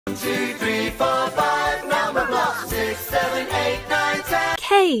1, 2, 3, 4, 5. Number blocks. 6, 7, 8, 9, 10.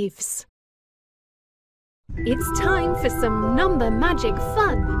 Caves. It's time for some number magic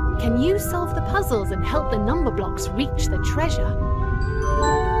fun. Can you solve the puzzles and help the number blocks reach the treasure?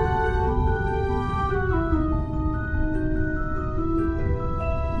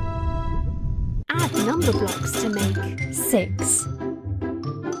 Add number blocks to make 6.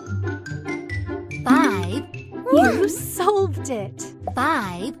 5. You solved it!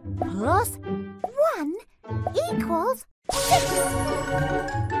 5 plus 1 equals 6.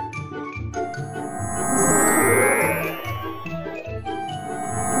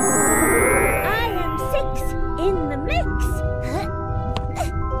 I am 6 in the mix.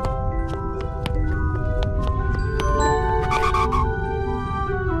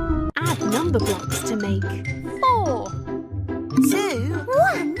 Add number blocks to make 4. 2.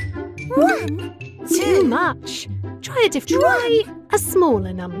 1. Too much. Try a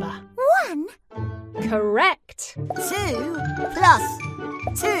smaller number. 1. Correct. 2 plus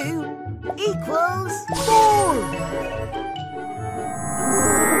 2 equals 4.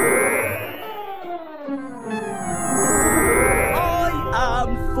 I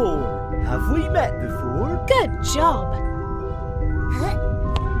am 4. Have we met before? Good job.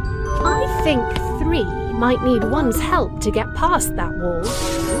 I think 3 might need 1's help to get past that wall.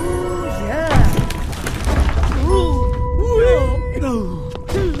 Oh, yeah. Ooh,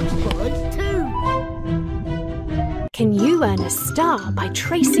 2 by 2. Can you earn a star by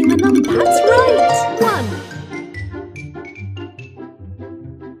tracing the number? That's right!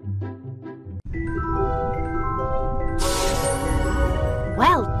 1.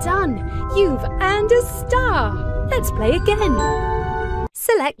 Well done! You've earned a star! Let's play again.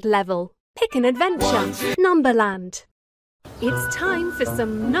 Select level. Pick an adventure. Numberland. It's time for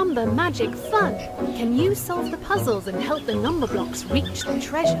some number magic fun. Can you solve the puzzles and help the number blocks reach the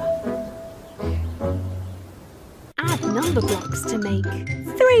treasure? Add number blocks to make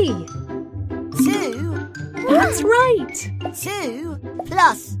 3. 2. That's right! 2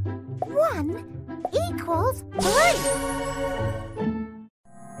 plus 1 equals 3.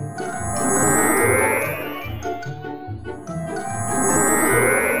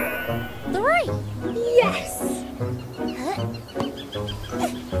 3. Yes!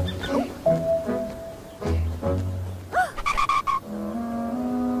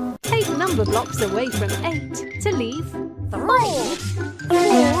 Take number blocks away from 8 to leave 4.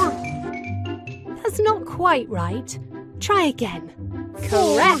 4. That's not quite right. Try again.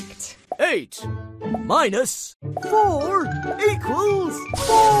 Correct! 8 minus 4 equals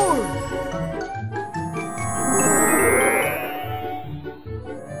 4.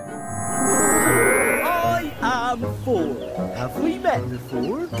 I am 4. Have we met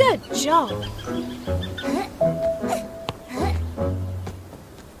before? Good job!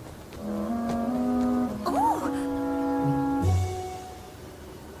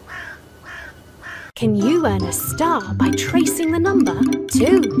 Can you earn a star by tracing the number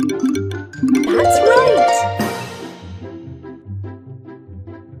 2? That's right!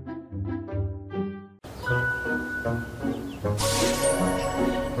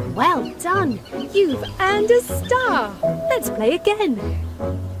 Well done! You've earned a star! Let's play again.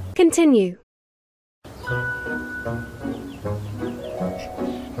 Continue.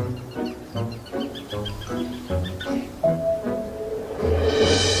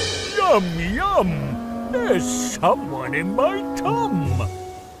 Yum, yum! There's someone in my tum!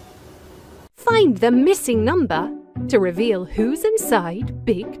 Find the missing number to reveal who's inside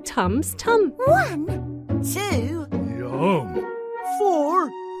Big Tum's tum. 1. 2. Yum! 4.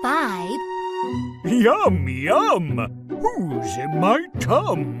 5. Yum, yum! Who's in my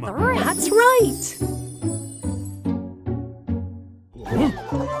tum? 3. That's right!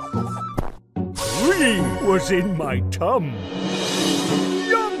 3 was in my tum.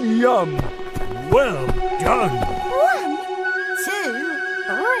 Yum, yum! Well done! 1. 2.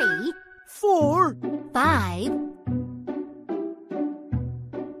 3. 4. 5.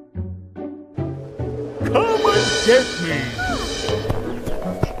 Come and get me!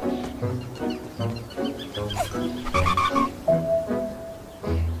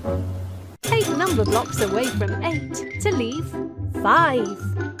 Take number blocks away from 8 to leave 5.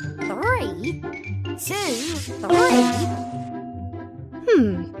 3. 2. 3.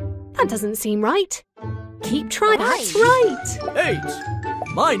 That doesn't seem right. Keep trying. That's right! 8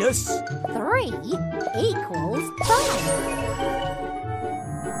 minus 3 equals 5.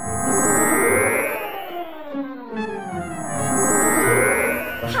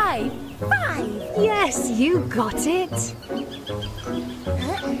 High 5! Yes, you got it!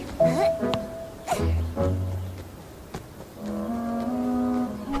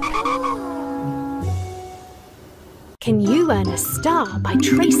 Can you earn a star by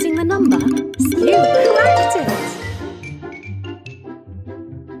tracing the number? You cracked it!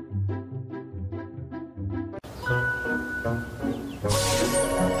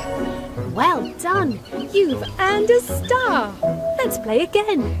 Well done! You've earned a star! Let's play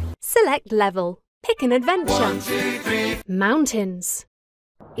again. Select level. Pick an adventure. 1, 2, 3. Mountains.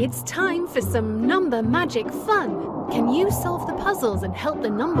 It's time for some number magic fun. Can you solve the puzzles and help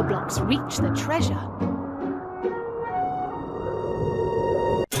the number blocks reach the treasure?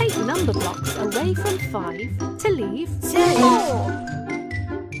 Take number blocks away from 5 to leave 4.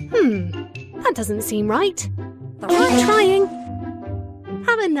 That doesn't seem right. Keep trying.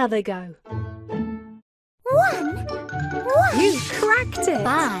 Have another go. 1. You cracked it!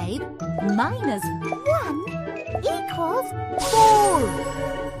 5 minus 1 equals 4.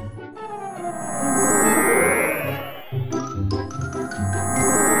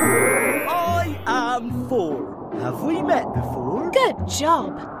 I am 4. Have we met before? Good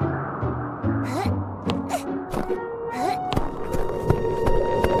job!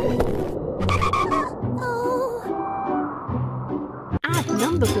 Add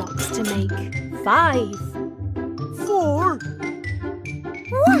number blocks to make 5. 4.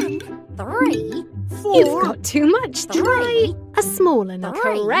 1, 3, 4. You've got too much. Try 3. a smaller number.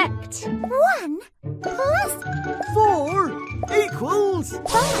 3. Correct. 1 plus 4 equals 5.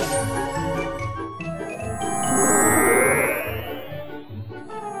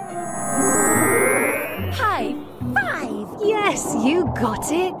 High 5. Yes, you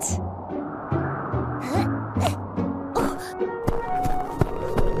got it.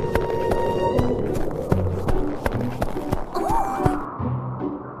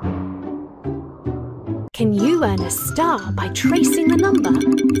 Can you earn a star by tracing the number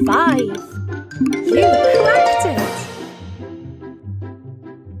 5? You cracked it!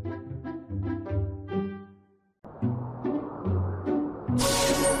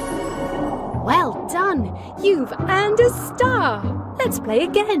 Well done! You've earned a star! Let's play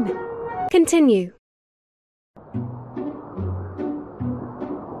again. Continue.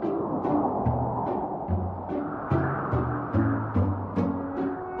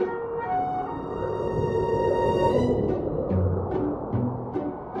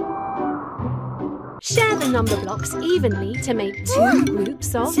 Share the number blocks evenly to make 2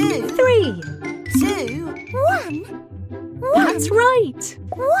 groups of 2. 3. 2, 1. That's right.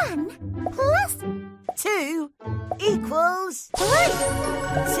 1 plus 2 equals 3.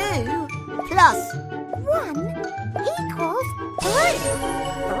 2 plus 1 equals 3.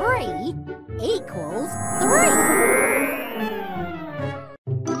 3 equals 3.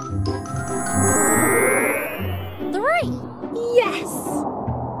 3. Yes.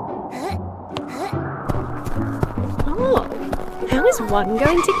 Oh, how is 1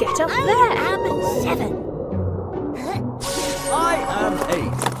 going to get up there? I'm 7. I am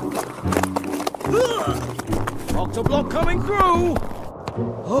 8. Octoblock coming through.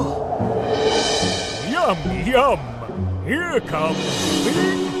 Yum, yum! Here comes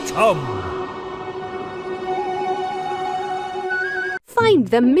Big Tum! Find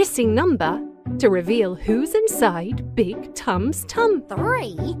the missing number to reveal who's inside Big Tum's tum.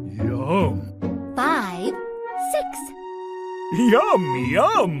 3, Yum! 5, 6. Yum,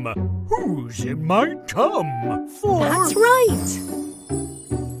 yum! Who's in my tum? 4. That's right.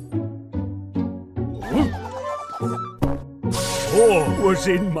 4 was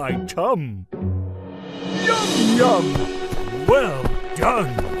in my tum. Yum, yum! Well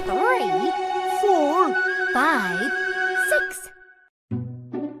done! 3, 4. 5, 6.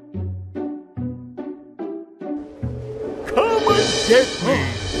 Come and get me!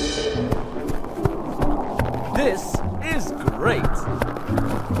 This is great.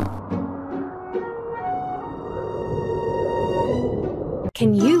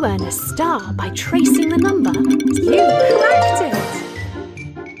 Can you earn a star by tracing the number? You cracked it!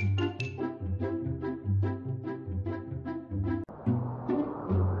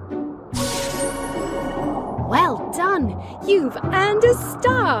 Well done! You've earned a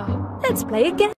star! Let's play again.